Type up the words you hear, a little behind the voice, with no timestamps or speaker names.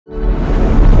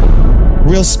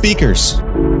real speakers,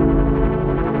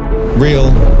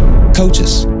 real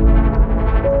coaches,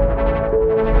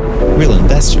 real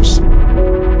investors,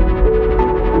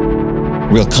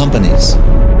 real companies.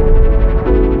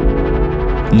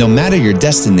 No matter your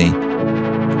destiny,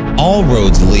 all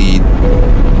roads lead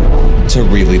to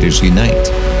Real Leaders Unite.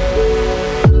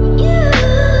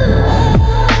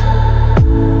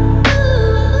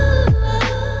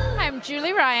 I'm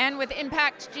Julie Ryan with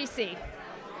Impact GC.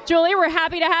 Julie, we're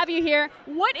happy to have you here.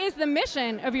 What is the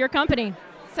mission of your company?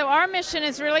 So our mission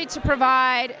is really to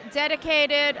provide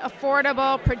dedicated,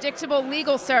 affordable, predictable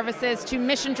legal services to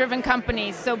mission-driven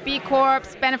companies. So B Corps,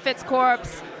 Benefits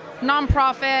Corps,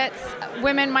 nonprofits,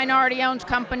 women, minority-owned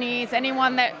companies,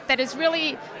 anyone that is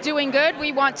really doing good,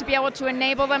 we want to be able to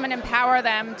enable them and empower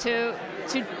them to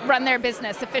run their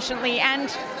business efficiently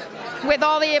and with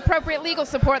all the appropriate legal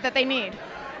support that they need.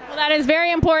 Well, that is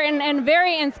very important and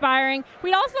very inspiring.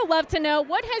 We'd also love to know,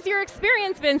 what has your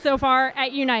experience been so far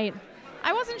at Unite?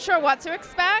 I wasn't sure what to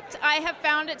expect. I have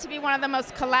found it to be one of the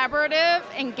most collaborative,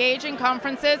 engaging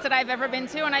conferences that I've ever been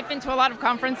to, and I've been to a lot of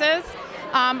conferences.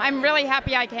 I'm really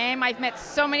happy I came. I've met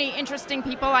so many interesting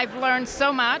people. I've learned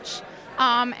so much,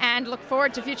 and look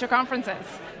forward to future conferences.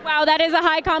 Wow, that is a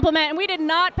high compliment, and we did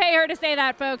not pay her to say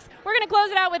that, folks. We're going to close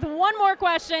it out with one more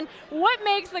question. What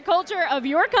makes the culture of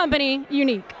your company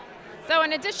unique? So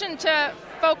in addition to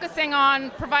focusing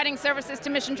on providing services to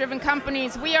mission-driven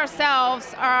companies, we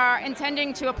ourselves are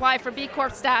intending to apply for B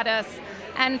Corp status,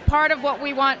 and part of what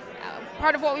we want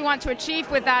to achieve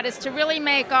with that is to really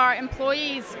make our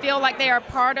employees feel like they are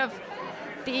part of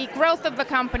the growth of the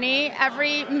company.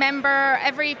 Every member,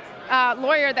 every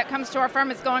lawyer that comes to our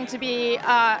firm is going to be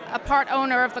a part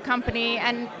owner of the company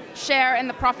and share in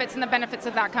the profits and the benefits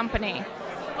of that company.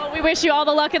 Well, we wish you all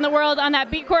the luck in the world on that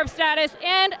B Corp status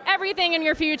and everything in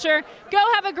your future. Go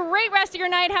have a great rest of your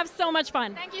night. Have so much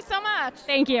fun. Thank you so much.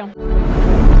 Thank you.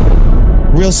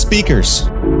 Real speakers,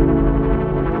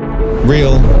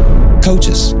 real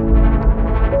coaches,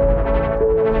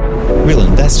 real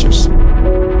investors,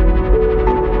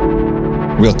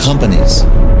 real companies.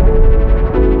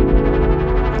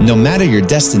 No matter your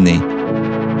destiny,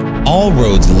 all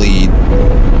roads lead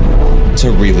to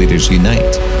Real Leaders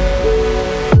Unite.